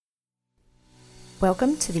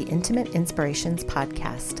Welcome to the Intimate Inspirations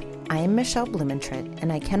Podcast. I am Michelle Blumentritt,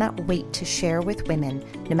 and I cannot wait to share with women,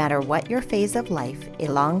 no matter what your phase of life, a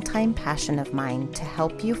longtime passion of mine to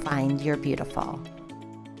help you find your beautiful.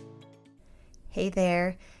 Hey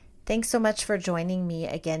there. Thanks so much for joining me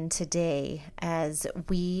again today as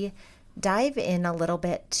we dive in a little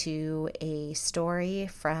bit to a story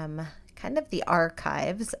from kind of the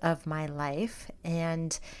archives of my life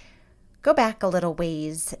and go back a little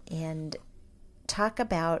ways and talk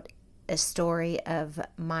about a story of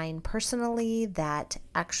mine personally that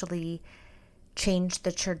actually changed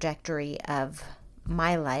the trajectory of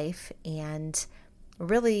my life and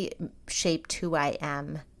really shaped who I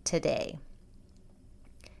am today.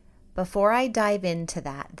 Before I dive into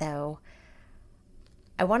that, though,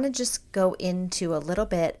 I want to just go into a little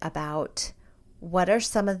bit about what are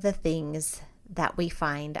some of the things that we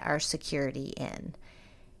find our security in.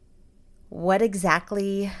 What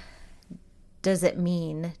exactly does it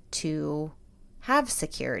mean to have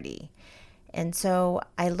security? And so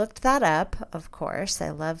I looked that up, of course.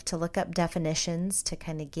 I love to look up definitions to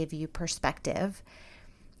kind of give you perspective.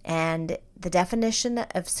 And the definition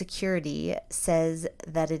of security says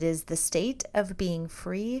that it is the state of being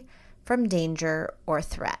free from danger or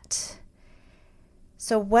threat.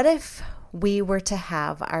 So what if we were to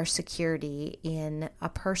have our security in a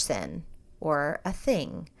person or a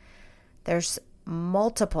thing? There's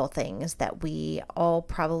multiple things that we all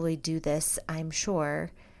probably do this, I'm sure,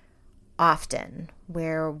 often,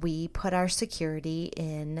 where we put our security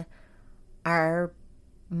in our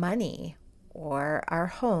money or our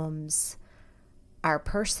homes, our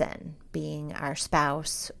person, being our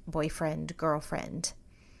spouse, boyfriend, girlfriend.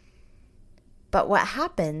 But what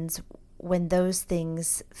happens when those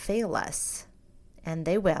things fail us? And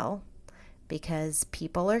they will, because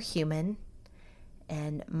people are human.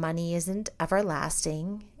 And money isn't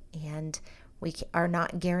everlasting, and we are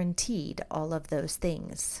not guaranteed all of those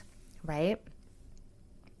things, right?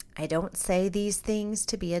 I don't say these things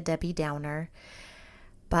to be a Debbie Downer,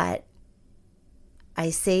 but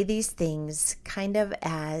I say these things kind of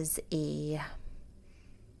as a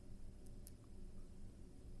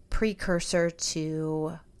precursor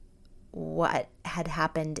to what had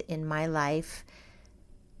happened in my life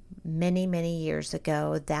many, many years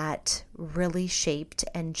ago that really shaped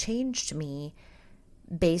and changed me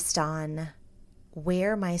based on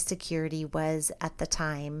where my security was at the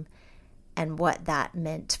time and what that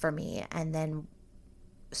meant for me. And then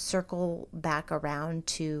circle back around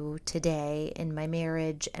to today in my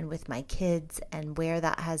marriage and with my kids and where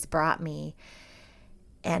that has brought me.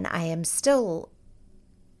 And I am still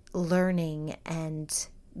learning and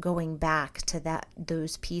going back to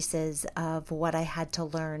those pieces of what I had to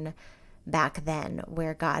learn back then,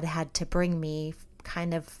 where God had to bring me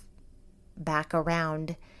kind of back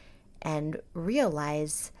around and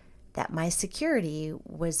realize that my security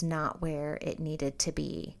was not where it needed to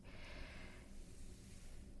be.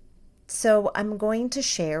 So I'm going to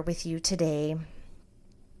share with you today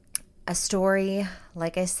a story,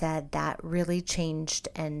 like I said, that really changed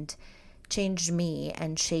me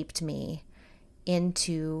and shaped me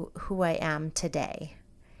into who I am today.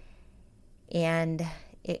 And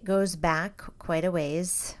it goes back quite a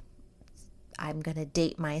ways. I'm going to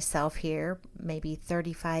date myself here, maybe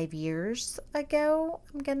 35 years ago,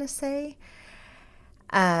 I'm going to say.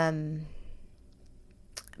 Back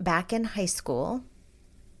in high school,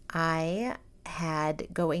 I had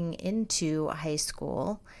going into high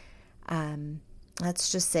school,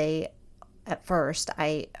 let's just say at first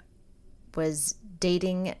I was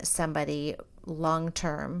dating somebody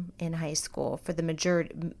long-term in high school for the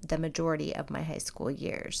majority of my high school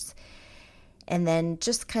years. And then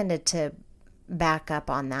just kind of to back up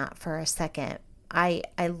on that for a second, I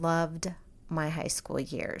loved my high school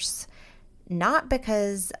years. Not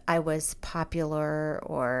because I was popular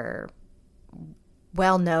or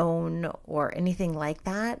well-known or anything like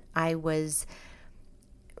that. I was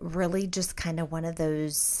really just kind of one of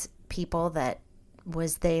those people that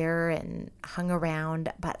was there and hung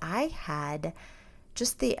around, but I had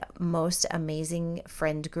just the most amazing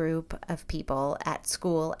friend group of people at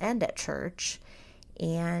school and at church,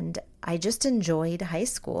 and I just enjoyed high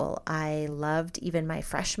school. I loved even my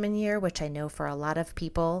freshman year, which I know for a lot of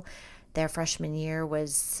people, their freshman year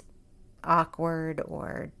was awkward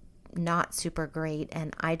or not super great,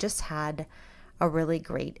 and I just had a really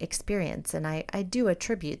great experience, and I do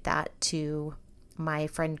attribute that to my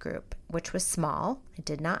friend group, which was small. I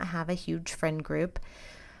did not have a huge friend group,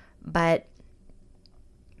 but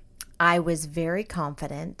I was very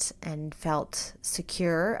confident and felt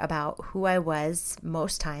secure about who I was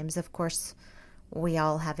most times. Of course, we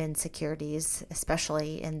all have insecurities,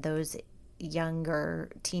 especially in those younger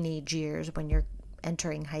teenage years, when you're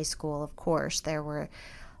entering high school, of course, there were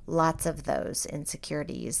lots of those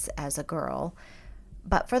insecurities as a girl.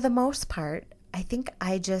 But for the most part, I think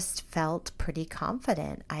I just felt pretty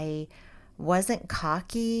confident. I wasn't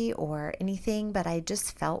cocky or anything, but I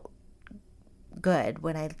just felt good.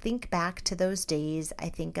 When I think back to those days, I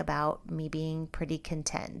think about me being pretty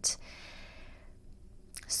content.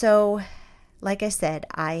 So, like I said,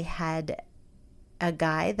 I had a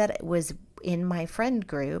guy that was in my friend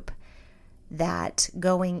group that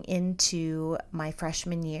going into my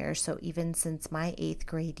freshman year, so even since my 8th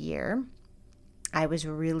grade year, I was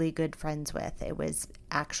really good friends with. It was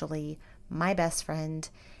actually my best friend,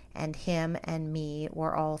 and him and me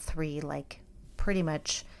were all three like pretty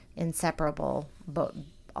much inseparable, but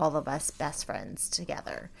all of us best friends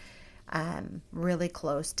together. Really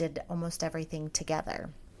close, did almost everything together.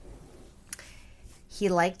 He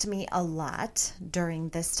liked me a lot during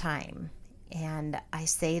this time. And I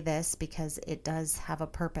say this because it does have a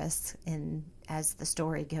purpose as the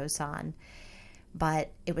story goes on.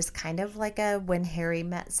 But it was kind of like a When Harry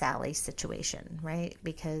Met Sally situation, right?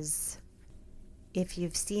 Because if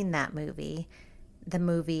you've seen that movie, the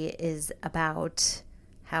movie is about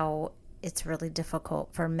how it's really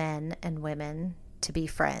difficult for men and women to be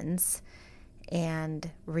friends.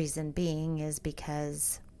 And reason being is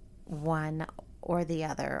because one or the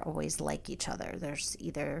other always like each other. There's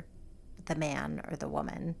either the man or the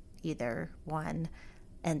woman, either one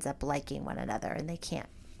ends up liking one another, and they can't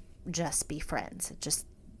just be friends.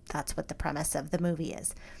 That's what the premise of the movie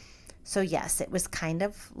is. So yes, it was kind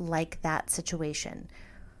of like that situation.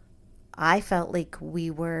 I felt like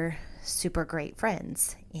we were super great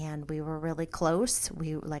friends, and we were really close.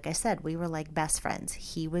 Like I said, we were like best friends.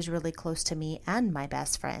 He was really close to me and my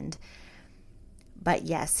best friend. But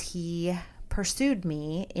yes, he pursued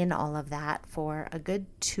me in all of that for a good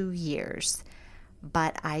 2 years,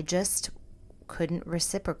 but I just couldn't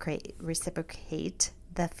reciprocate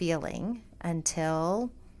the feeling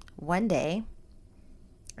until one day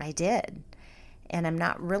I did. And I'm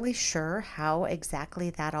not really sure how exactly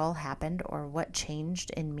that all happened or what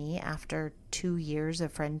changed in me after 2 years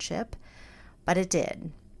of friendship, but it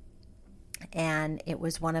did. And it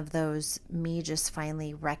was one of those, me just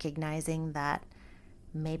finally recognizing that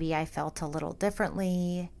maybe I felt a little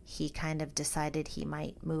differently. He kind of decided he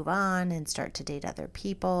might move on and start to date other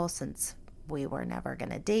people, since we were never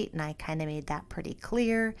going to date, and I kind of made that pretty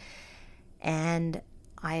clear. And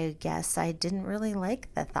I guess I didn't really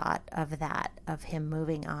like the thought of him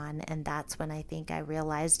moving on, and that's when I think I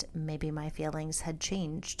realized maybe my feelings had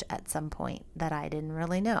changed at some point that I didn't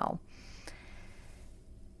really know.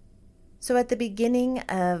 So at the beginning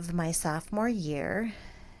of my sophomore year,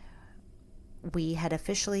 we had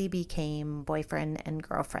officially became boyfriend and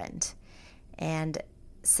girlfriend. And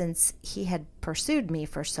since he had pursued me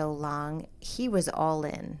for so long, he was all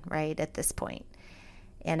in, right, at this point.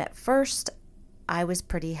 And at first, I was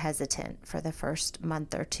pretty hesitant for the first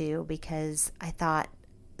month or two, because I thought,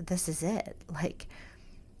 this is it. Like,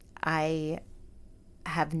 I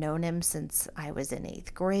have known him since I was in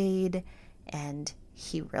 8th grade, and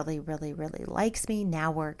he really, really, really likes me.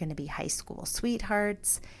 Now we're going to be high school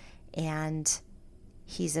sweethearts, and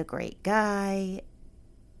he's a great guy,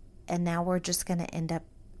 and now we're just going to end up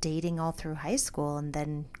dating all through high school and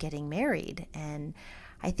then getting married. And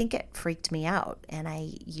I think it freaked me out, and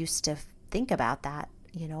I used to think about that,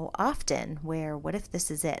 often, where what if this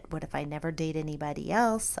is it? What if I never date anybody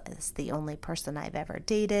else? It's the only person I've ever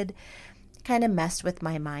dated. Kind of messed with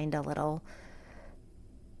my mind a little.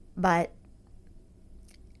 But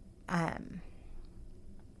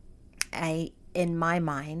in my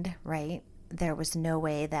mind, right, there was no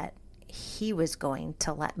way that he was going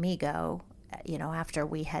to let me go, after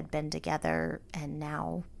we had been together, and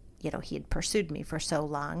now, he had pursued me for so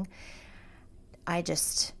long. I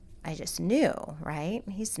just knew, right?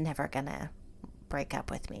 He's never gonna break up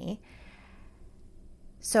with me.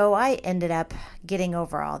 So I ended up getting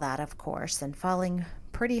over all that, of course, and falling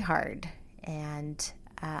pretty hard. And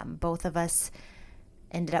both of us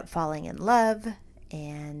ended up falling in love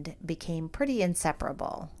and became pretty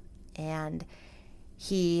inseparable. And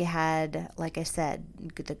he had, like I said,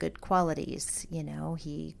 the good qualities.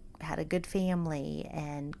 He had a good family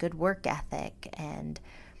and good work ethic. And,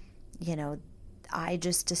 I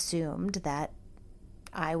just assumed that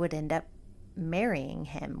I would end up marrying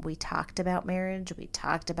him. We talked about marriage. We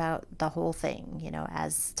talked about the whole thing,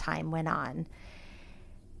 as time went on.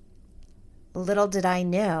 Little did I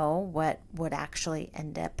know what would actually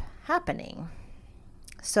end up happening.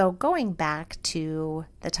 So going back to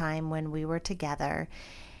the time when we were together,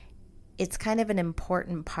 it's kind of an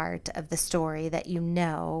important part of the story that you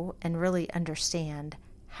know and really understand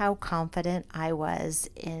how confident I was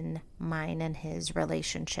in mine and his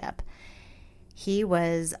relationship. He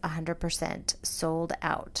was 100% sold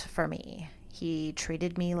out for me. He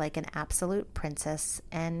treated me like an absolute princess,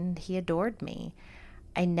 and he adored me.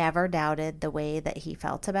 I never doubted the way that he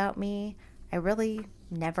felt about me. I really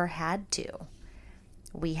never had to.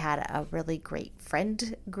 We had a really great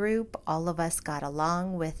friend group. All of us got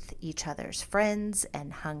along with each other's friends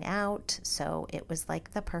and hung out, so it was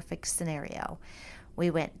like the perfect scenario. We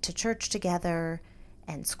went to church together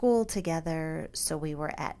and school together, so we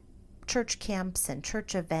were at church camps and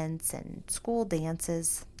church events and school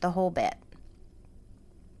dances, the whole bit.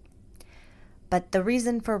 But the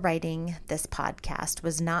reason for writing this podcast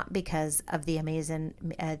was not because of the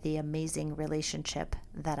amazing relationship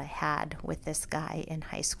that I had with this guy in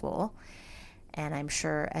high school. And I'm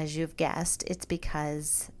sure, as you've guessed, it's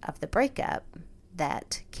because of the breakup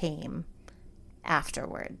that came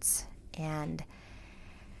afterwards. And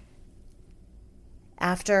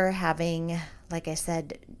after having, like I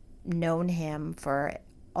said, known him for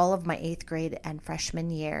all of my 8th grade and freshman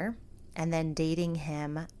year, and then dating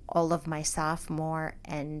him all of my sophomore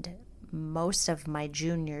and most of my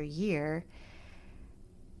junior year,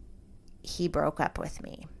 he broke up with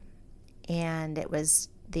me. And it was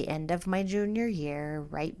the end of my junior year,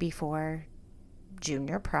 right before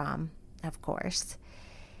junior prom, of course.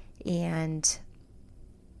 And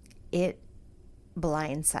it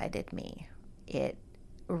blindsided me. It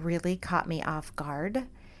really caught me off guard.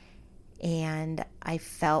 And I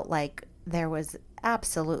felt like there was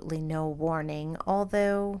absolutely no warning,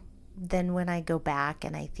 although then when I go back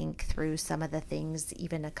and I think through some of the things,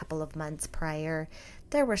 even a couple of months prior,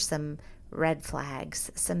 there were some red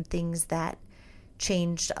flags, some things that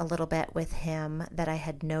changed a little bit with him that I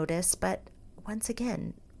had noticed. But once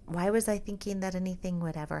again, why was I thinking that anything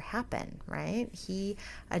would ever happen, right? He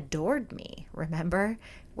adored me. Remember,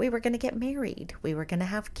 we were going to get married. We were going to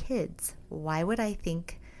have kids. Why would I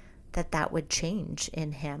think that that would change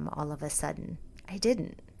in him all of a sudden? I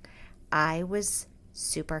didn't. I was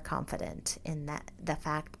super confident in the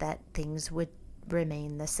fact that things would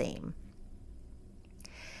remain the same.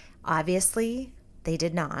 Obviously, they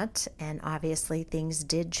did not, and obviously things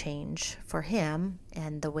did change for him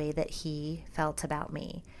and the way that he felt about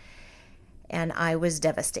me. And I was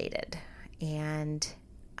devastated, and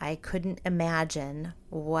I couldn't imagine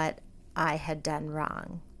what I had done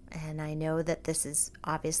wrong. And I know that this is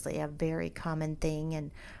obviously a very common thing,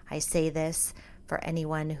 and I say this for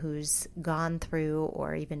anyone who's gone through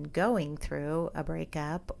or even going through a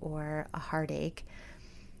breakup or a heartache,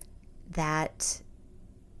 that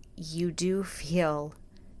you do feel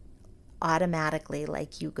automatically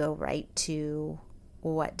like you go right to,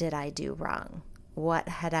 what did I do wrong? What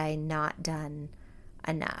had I not done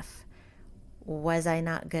enough? Was I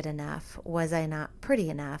not good enough? Was I not pretty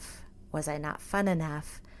enough? Was I not fun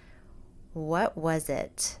enough? What was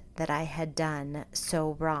it that I had done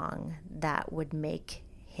so wrong that would make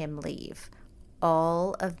him leave?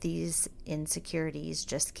 All of these insecurities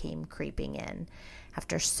just came creeping in.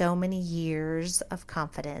 After so many years of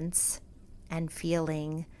confidence and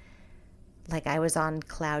feeling like I was on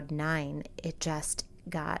cloud 9, it just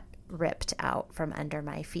got ripped out from under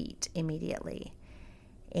my feet immediately.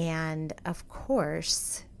 And of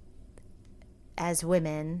course, as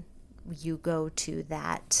women, you go to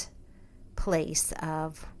that place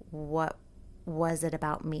of, what was it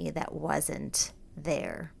about me that wasn't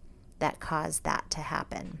there that caused that to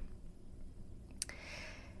happen?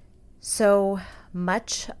 So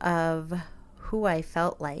much of who I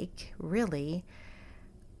felt like, really,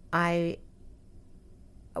 I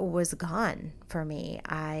was gone for me.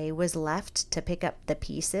 I was left to pick up the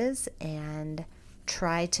pieces and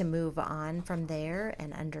try to move on from there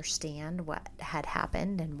and understand what had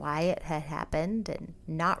happened and why it had happened, and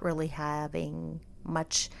not really having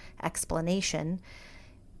much explanation.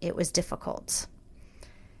 It was difficult.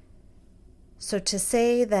 So to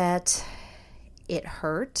say that it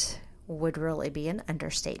hurt would really be an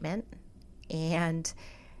understatement. And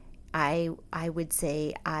I would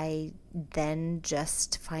say I then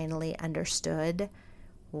just finally understood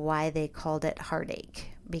why they called it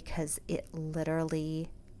heartache, because it literally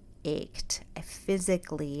ached.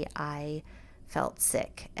 Physically, I felt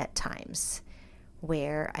sick at times,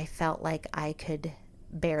 where I felt like I could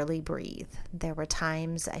barely breathe. There were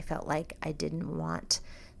times I felt like I didn't want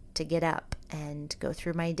to get up and go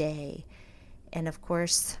through my day. And of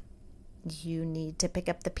course, you need to pick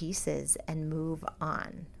up the pieces and move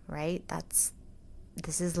on, right?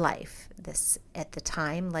 This is life. This, at the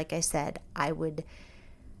time, like I said, I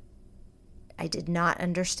I did not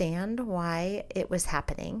understand why it was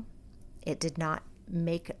happening. It did not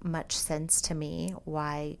make much sense to me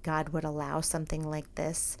why God would allow something like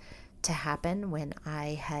this to happen when I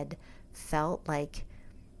had felt like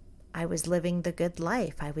I was living the good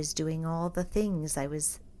life. I was doing all the things. I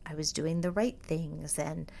was doing the right things.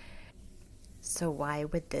 And so why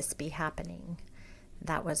would this be happening?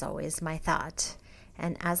 That was always my thought.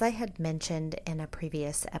 And as I had mentioned in a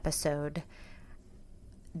previous episode,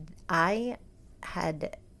 I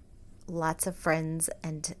had lots of friends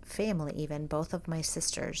and family, even both of my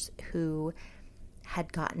sisters, who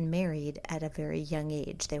had gotten married at a very young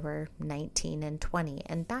age. They were 19 and 20.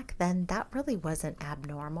 And back then, that really wasn't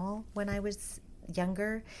abnormal when I was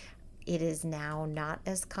younger. It is now not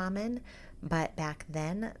as common, but back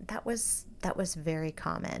then that was very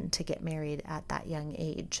common to get married at that young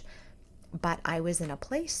age. But I was in a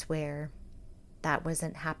place where that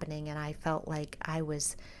wasn't happening, and I felt like I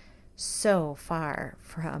was so far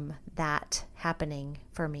from that happening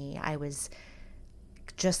for me. I was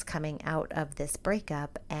just coming out of this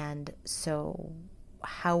breakup, and so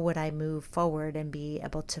how would I move forward and be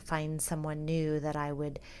able to find someone new that I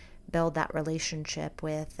would build that relationship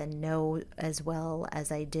with and know as well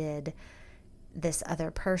as I did this other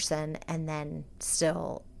person, and then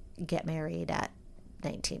still get married at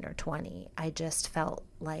 19 or 20? I just felt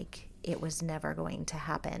like it was never going to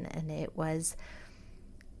happen, and it was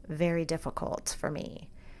very difficult for me.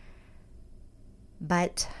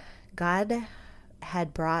 But God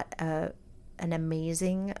had brought an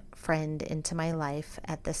amazing friend into my life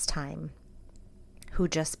at this time who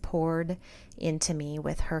just poured into me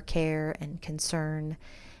with her care and concern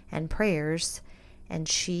and prayers, and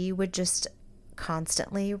she would just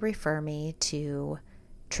constantly refer me to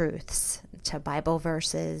truths, to Bible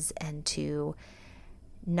verses, and to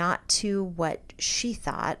not to what she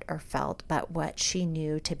thought or felt, but what she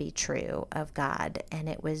knew to be true of God. And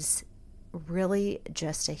it was really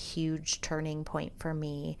just a huge turning point for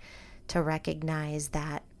me to recognize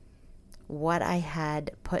that what I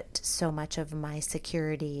had put so much of my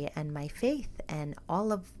security and my faith and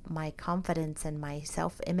all of my confidence and my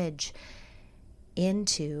self-image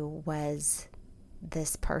into was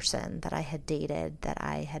this person that I had dated, that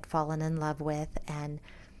I had fallen in love with, and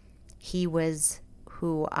he was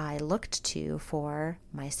who I looked to for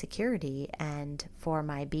my security and for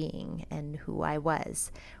my being and who I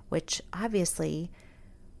was, which obviously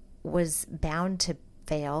was bound to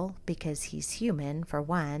fail because he's human, for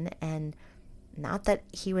one, and not that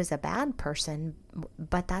he was a bad person,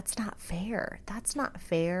 but that's not fair. That's not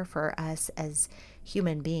fair for us as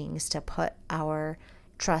human beings to put our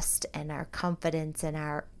trust and our confidence and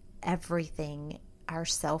our everything, our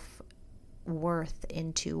self-worth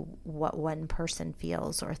into what one person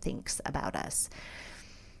feels or thinks about us,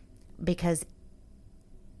 because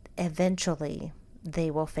eventually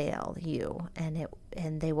they will fail you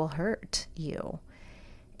and they will hurt you.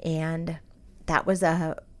 And that was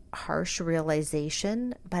a harsh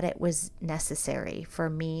realization, but it was necessary for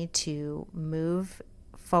me to move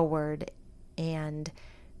forward and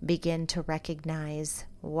begin to recognize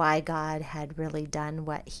why God had really done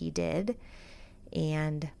what he did.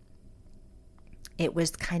 And it was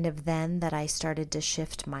kind of then that I started to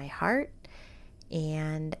shift my heart.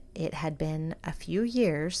 And it had been a few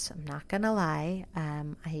years, I'm not going to lie.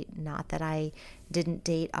 Not that I didn't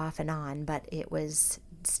date off and on, but it was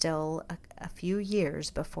still a few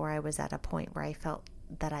years before I was at a point where I felt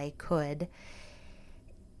that I could.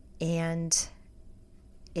 And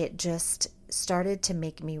it just started to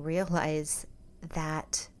make me realize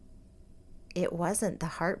that it wasn't the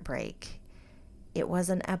heartbreak. It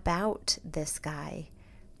wasn't about this guy.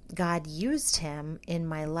 God used him in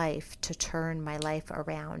my life to turn my life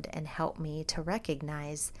around and help me to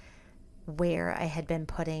recognize where I had been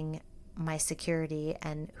putting my security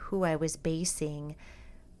and who I was basing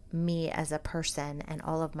me as a person and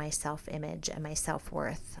all of my self-image and my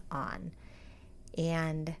self-worth on.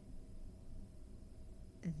 And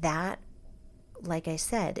that, like I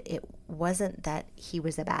said, it wasn't that he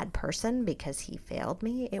was a bad person because he failed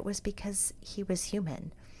me. It was because he was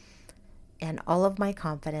human. And all of my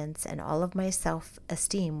confidence and all of my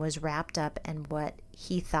self-esteem was wrapped up in what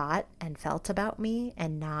he thought and felt about me,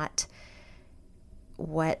 and not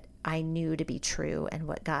what I knew to be true and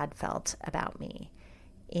what God felt about me.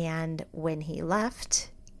 And when he left,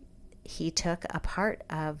 he took a part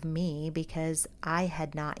of me because I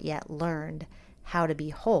had not yet learned how to be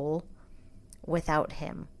whole without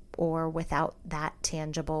him, or without that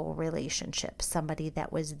tangible relationship, somebody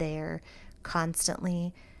that was there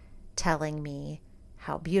constantly telling me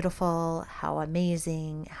how beautiful, how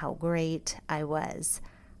amazing, how great I was.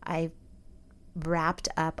 I wrapped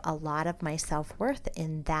up a lot of my self-worth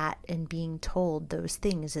in that, in being told those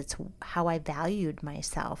things. It's how I valued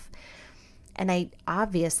myself. And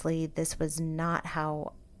obviously this was not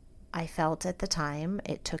how I felt at the time.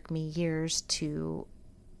 It took me years to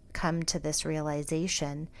come to this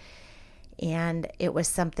realization. And it was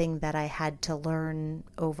something that I had to learn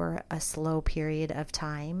over a slow period of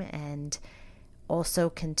time, and also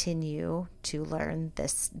continue to learn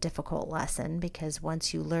this difficult lesson, because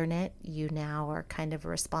once you learn it, you now are kind of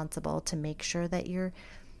responsible to make sure that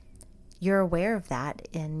you're aware of that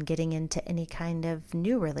in getting into any kind of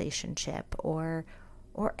new relationship or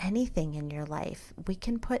anything in your life. We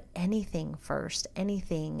can put anything first,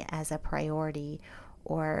 anything as a priority,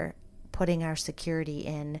 or putting our security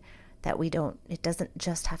in that it doesn't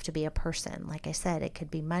just have to be a person. Like I said, it could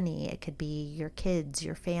be money, it could be your kids,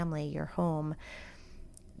 your family, your home.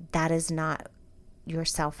 That is not your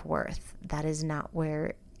self-worth. That is not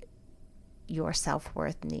where your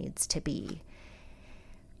self-worth needs to be.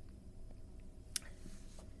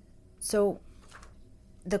 So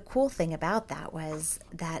the cool thing about that was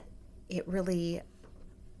that it really,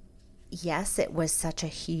 yes, it was such a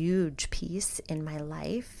huge piece in my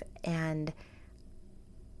life, and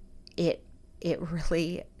it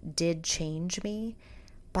really did change me.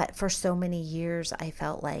 But for so many years, I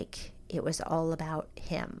felt like it was all about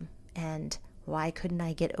him, and why couldn't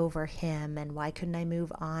I get over him, and why couldn't I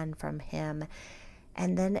move on from him?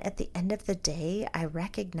 And then at the end of the day, I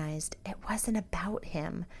recognized it wasn't about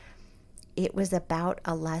him. It was about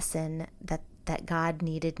a lesson that God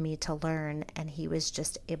needed me to learn, and he was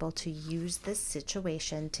just able to use this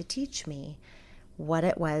situation to teach me what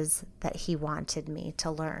it was that he wanted me to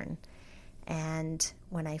learn. And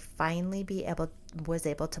when I finally was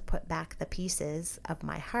able to put back the pieces of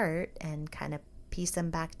my heart and kind of piece them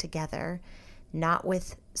back together, not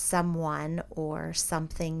with someone or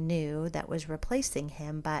something new that was replacing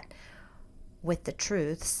him, but with the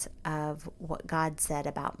truths of what God said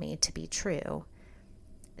about me to be true,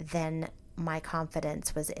 then my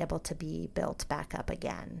confidence was able to be built back up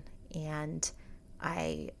again. And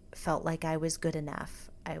I felt like I was good enough.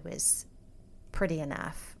 I was pretty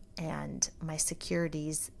enough. And my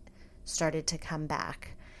securities started to come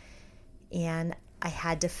back. And I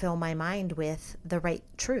had to fill my mind with the right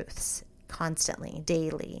truths constantly,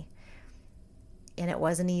 daily. And it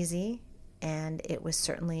wasn't easy. And it was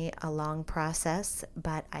certainly a long process,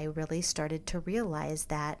 but I really started to realize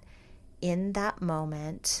that in that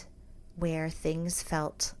moment where things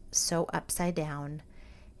felt so upside down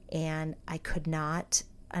and I could not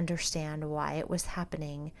understand why it was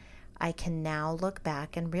happening, I can now look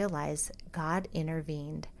back and realize God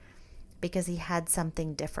intervened because he had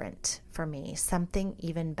something different for me, something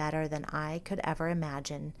even better than I could ever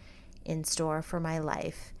imagine in store for my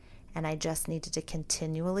life. And I just needed to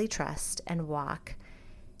continually trust and walk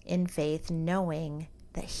in faith, knowing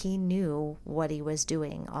that he knew what he was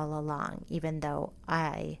doing all along, even though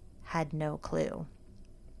I had no clue.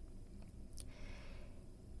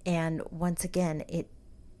 And once again, it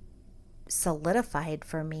solidified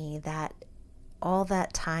for me that all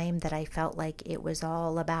that time that I felt like it was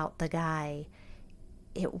all about the guy,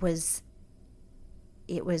 it was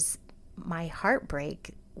my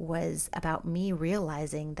heartbreak was about me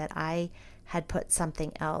realizing that I had put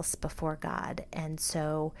something else before God. And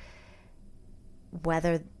so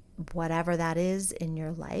whatever that is in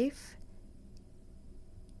your life,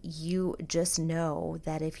 you just know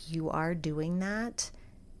that if you are doing that,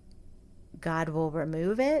 God will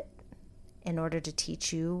remove it in order to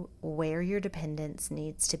teach you where your dependence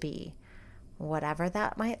needs to be. Whatever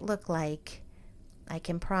that might look like, I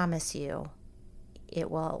can promise you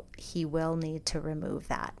he will need to remove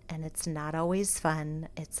that. And it's not always fun.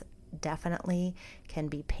 It's definitely can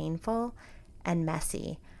be painful and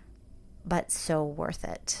messy, but so worth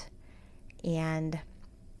it. And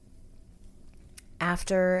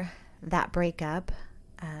after that breakup,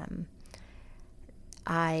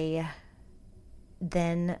 I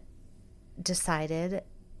then decided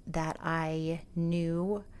that I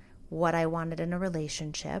knew what I wanted in a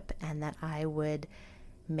relationship, and that I would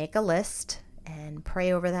make a list and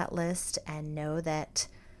pray over that list and know that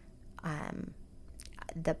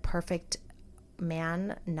the perfect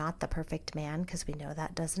man, not the perfect man, because we know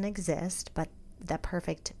that doesn't exist, but the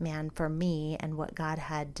perfect man for me and what God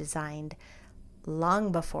had designed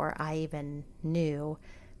long before I even knew,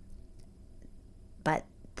 but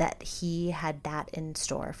that he had that in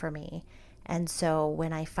store for me. And so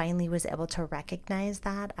when I finally was able to recognize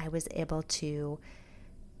that, I was able to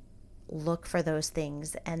look for those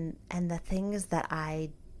things, and the things that I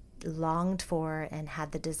longed for and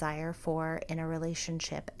had the desire for in a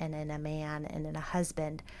relationship and in a man and in a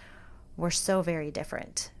husband were so very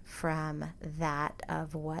different from that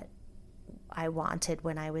of what I wanted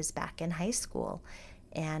when I was back in high school,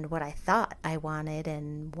 and what I thought I wanted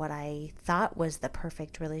and what I thought was the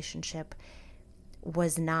perfect relationship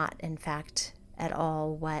was not, in fact, at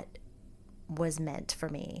all what was meant for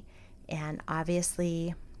me. And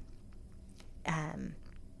obviously,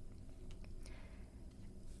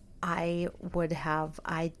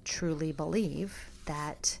 I truly believe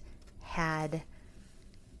that had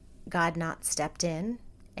God not stepped in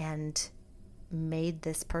and made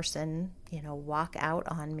this person, walk out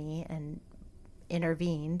on me and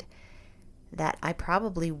intervened, that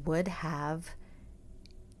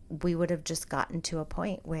we would have just gotten to a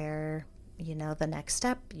point where, the next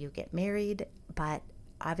step, you get married, but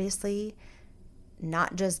obviously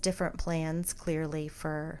not just different plans clearly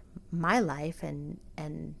for my life and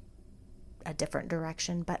a different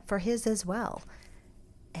direction, but for his as well.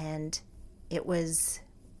 And it was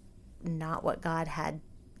not what God had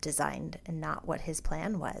designed and not what his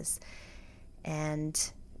plan was.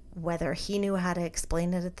 And whether he knew how to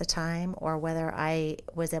explain it at the time or whether I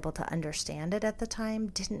was able to understand it at the time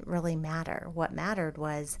didn't really matter. What mattered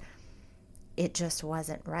was it just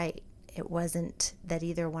wasn't right. It wasn't that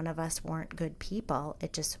either one of us weren't good people.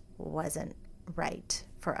 It just wasn't right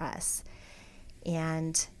for us.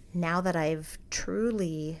 And now that I've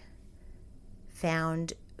truly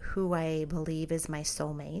found who I believe is my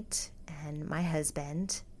soulmate and my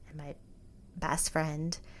husband and my best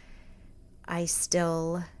friend, I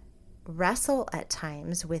still wrestle at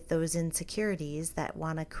times with those insecurities that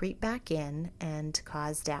want to creep back in and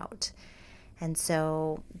cause doubt. And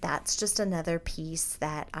so that's just another piece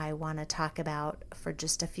that I want to talk about for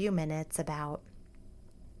just a few minutes, about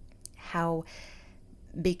how,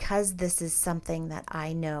 because this is something that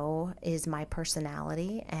I know is my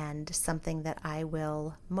personality and something that I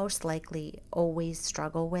will most likely always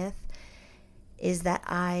struggle with, is that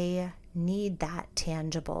I need that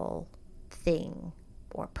tangible thing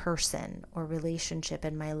or person or relationship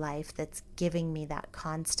in my life that's giving me that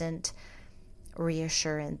constant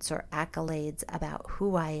reassurance or accolades about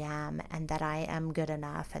who I am and that I am good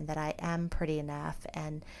enough and that I am pretty enough.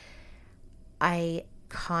 And I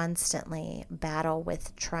constantly battle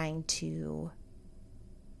with trying to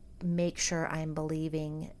make sure I'm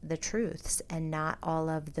believing the truths and not all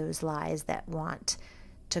of those lies that want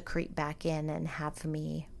to creep back in and have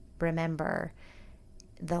me remember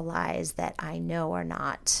the lies that I know are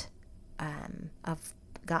not of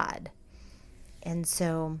God. And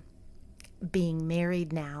so being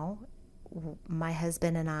married now, my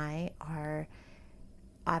husband and I are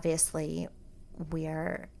obviously, we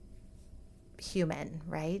are human,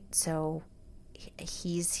 right? So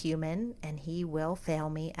he's human and he will fail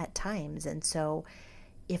me at times. And so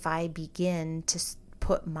if I begin to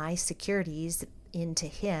put my securities into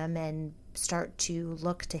him and start to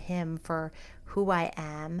look to him for who I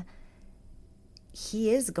am,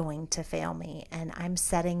 he is going to fail me, and I'm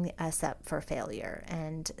setting us up for failure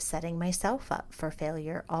and setting myself up for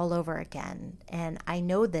failure all over again. And I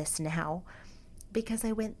know this now because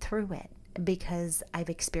I went through it, because I've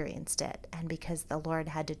experienced it, and because the Lord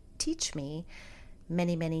had to teach me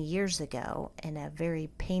many, many years ago in a very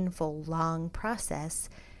painful, long process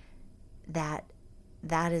that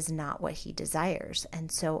is not what he desires.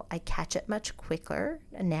 And so I catch it much quicker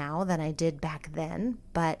now than I did back then,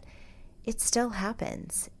 but it still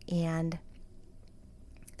happens. And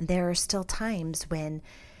there are still times when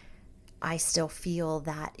I still feel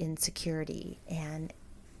that insecurity. And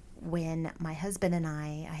when my husband and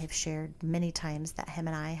I have shared many times that him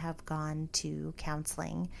and I have gone to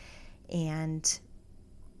counseling. And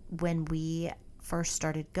when we first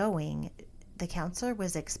started going, the counselor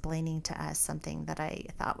was explaining to us something that I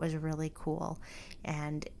thought was really cool.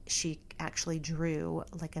 And she actually drew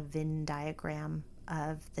like a Venn diagram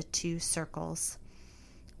of the two circles,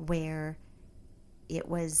 where it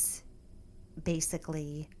was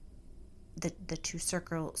basically the two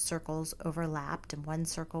circles overlapped, and one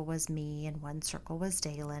circle was me and one circle was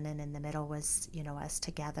Dalen, and in the middle was, us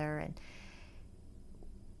together. And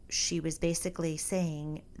she was basically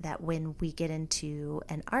saying that when we get into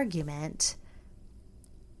an argument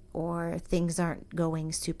or things aren't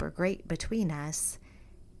going super great between us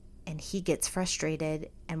and he gets frustrated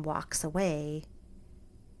and walks away,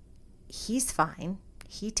 he's fine.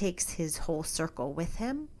 He takes his whole circle with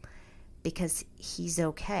him because he's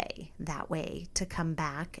okay that way to come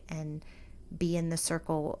back and be in the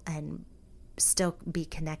circle and still be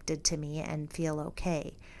connected to me and feel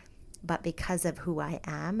okay. But because of who I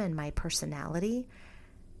am and my personality,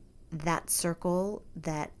 that circle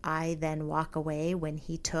that I then walk away when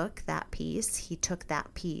he took that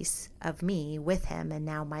piece of me with him, and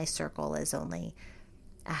now my circle is only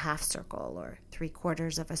a half circle or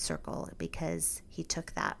 3/4 of a circle because he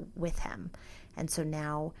took that with him. And so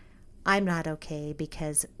now I'm not okay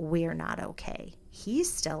because we're not okay.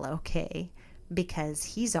 He's still okay because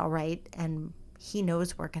he's all right and he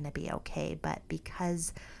knows we're going to be okay. But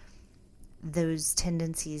because those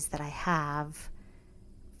tendencies that I have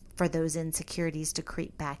for those insecurities to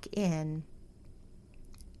creep back in,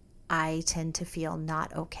 I tend to feel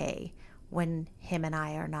not okay when him and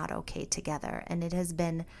I are not okay together. And it has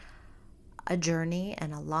been a journey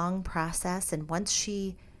and a long process. And once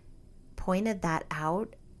she pointed that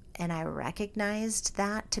out and I recognized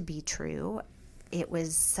that to be true, it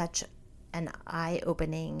was such an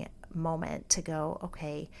eye-opening moment to go,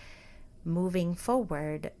 okay, moving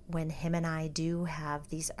forward, when him and I do have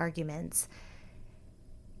these arguments,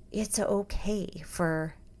 it's okay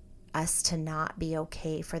for us to not be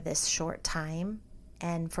okay for this short time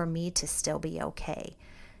and for me to still be okay.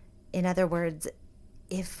 In other words,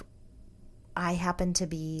 if I happen to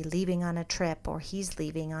be leaving on a trip or he's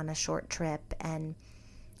leaving on a short trip and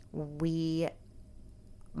we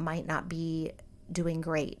might not be doing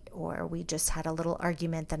great, or we just had a little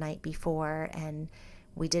argument the night before and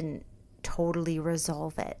we didn't totally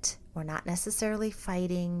resolve it. We're not necessarily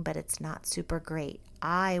fighting, but it's not super great.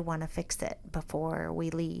 I want to fix it before we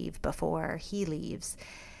leave, before he leaves.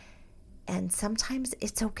 And sometimes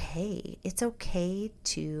it's okay. It's okay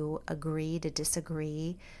to agree to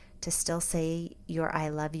disagree, to still say your I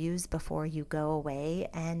love yous before you go away,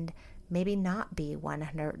 and maybe not be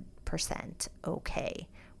 100% okay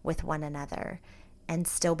with one another, and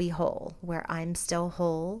still be whole, where I'm still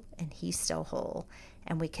whole and he's still whole.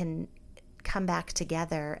 And we can come back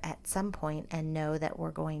together at some point and know that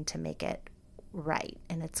we're going to make it right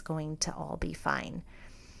and it's going to all be fine.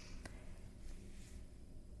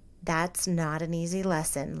 That's not an easy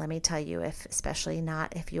lesson, let me tell you, especially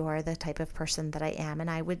not if you are the type of person that I am. And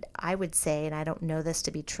I would say, and I don't know this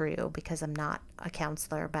to be true because I'm not a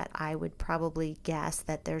counselor, but I would probably guess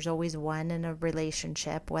that there's always one in a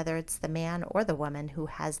relationship, whether it's the man or the woman, who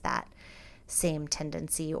has that same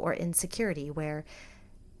tendency or insecurity where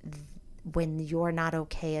when you're not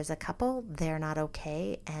okay as a couple, they're not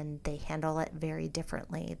okay, and they handle it very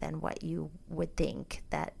differently than what you would think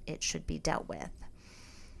that it should be dealt with.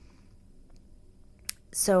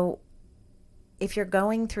 So if you're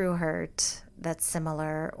going through hurt that's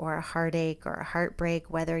similar, or a heartache or a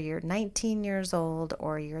heartbreak, whether you're 19 years old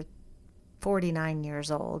or you're 49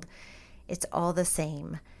 years old, it's all the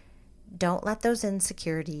same. Don't let those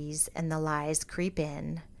insecurities and the lies creep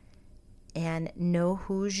in, and know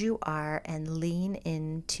whose you are and lean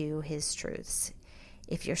into his truths.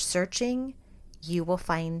 If you're searching, you will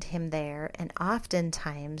find him there, and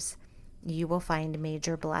oftentimes you will find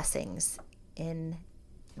major blessings in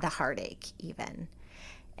the heartache even.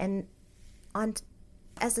 And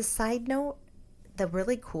as a side note, the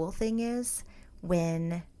really cool thing is,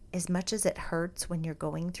 when, as much as it hurts when you're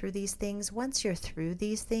going through these things, once you're through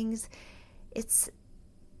these things, it's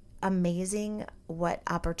amazing what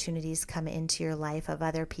opportunities come into your life of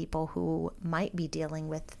other people who might be dealing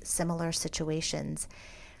with similar situations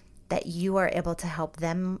that you are able to help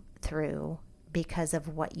them through because of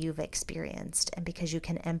what you've experienced, and because you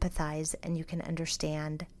can empathize and you can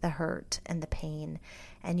understand the hurt and the pain.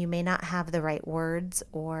 And you may not have the right words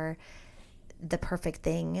or the perfect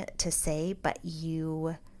thing to say, but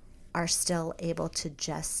you are still able to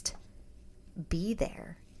just be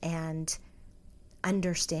there and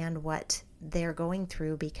understand what they're going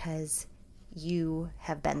through because you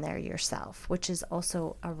have been there yourself, which is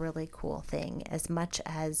also a really cool thing. As much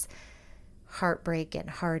as heartbreak and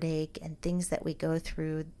heartache and things that we go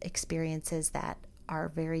through, experiences that are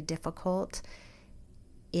very difficult,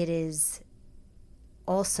 it is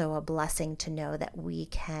also a blessing to know that we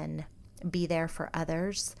can be there for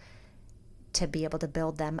others, to be able to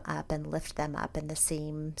build them up and lift them up in the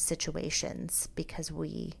same situations because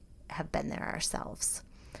we have been there ourselves.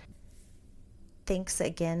 Thanks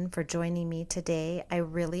again for joining me today. I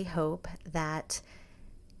really hope that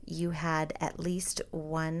you had at least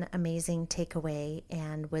one amazing takeaway,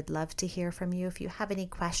 and would love to hear from you. If you have any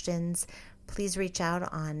questions, please reach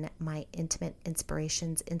out on my Intimate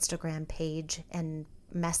Inspirations Instagram page and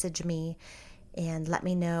message me and let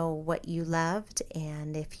me know what you loved.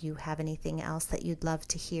 And if you have anything else that you'd love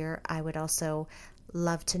to hear, I would also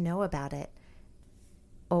love to know about it.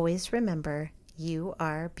 Always remember, you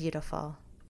are beautiful.